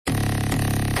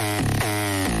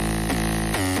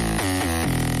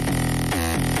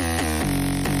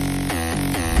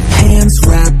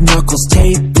knuckles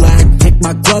taped black. Pick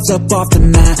my gloves up off the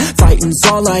mat. Fighting's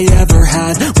all I ever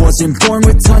had. Wasn't born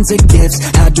with tons of gifts.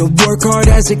 Had to work hard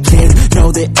as a kid.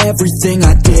 Know that everything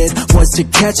I did was to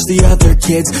catch the other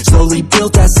kids. Slowly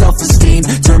built that self-esteem.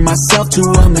 Turned myself to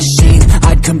a machine.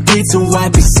 I'd compete so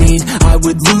I'd be seen. I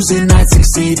would lose and I'd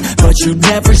succeed, but you'd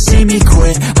never see me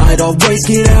quit. I'd always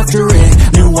get after it.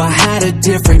 Knew I had a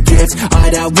different gift.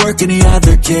 I'd outwork any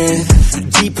other kid.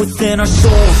 Deep within our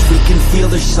souls, we can feel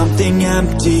there's something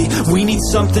empty. We need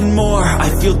something more. I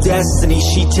feel destiny,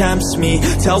 she tempts me.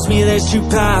 Tells me there's two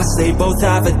paths, they both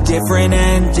have a different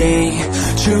ending.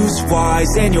 Choose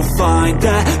wise and you'll find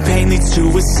that pain leads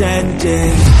to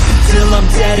ascending. Till I'm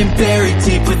dead and buried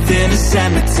deep within a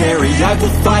cemetery, I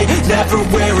will fight, never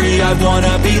weary, I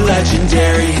wanna be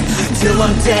legendary. Till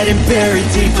I'm dead and buried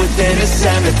deep within a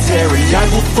cemetery, I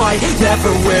will fight,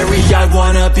 never weary, I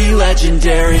wanna be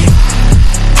legendary.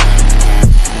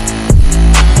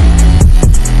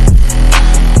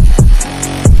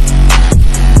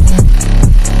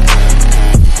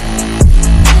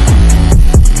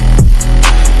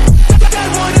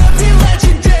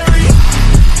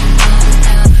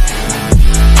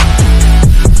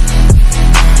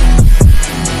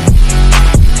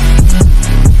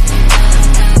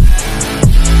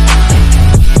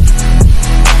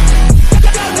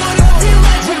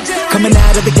 Coming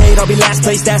out of the gate, I'll be last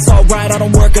place, that's alright. I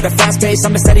don't work at a fast pace,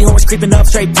 I'm a steady horse creeping up,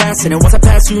 straight passing. And once I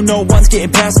pass you, no one's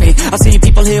getting past me. I've seen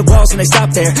people hit walls and they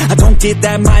stop there. I don't get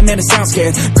that mind, man, it sounds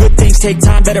scared. Good things take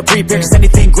time, better prepare, cause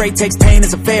anything great takes pain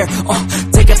as a fair.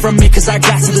 Take it from me, cause I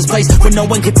got to this place where no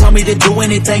one can tell me to do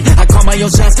anything. I call my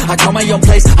own shots, I call my own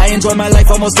place. I enjoy my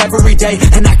life almost every day,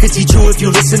 and I could teach you if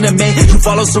you listen to me. You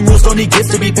follow some rules, don't need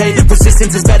gifts to be paid.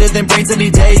 Persistence is better than brains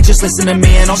any day. Just listen to me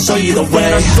and I'll show you the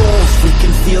way. Our souls, we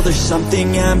can feel there's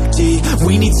something empty.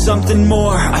 We need something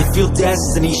more. I feel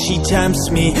destiny, she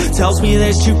tempts me. Tells me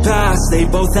there's two paths, they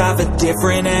both have a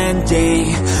different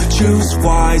ending. Choose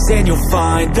wise and you'll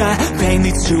find that pain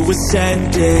leads to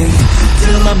ascending.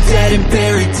 Till I'm dead and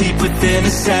buried deep within a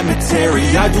cemetery,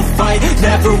 I will fight,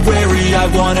 never weary, I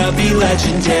wanna be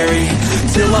legendary.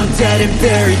 Till I'm dead and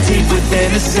buried deep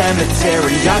within a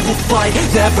cemetery, I will fight,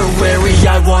 never weary,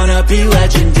 I wanna be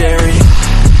legendary.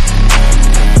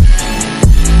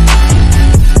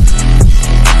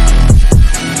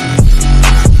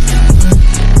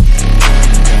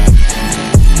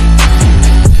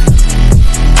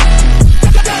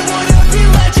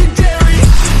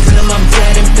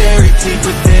 Deep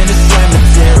within a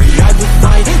cemetery, I will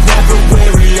fight, never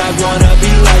weary, I wanna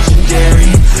be legendary.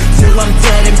 Till I'm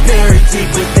dead and buried deep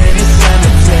within a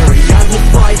cemetery, I will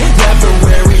fight, never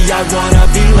weary, I wanna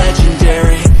be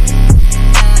legendary.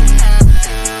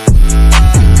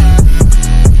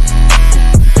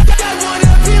 I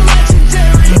wanna be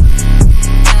legendary. I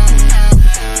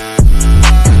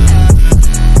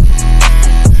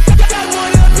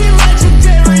wanna be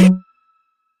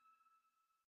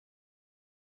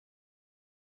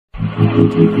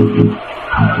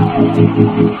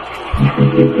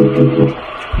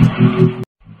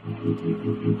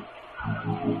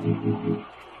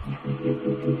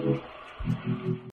legendary.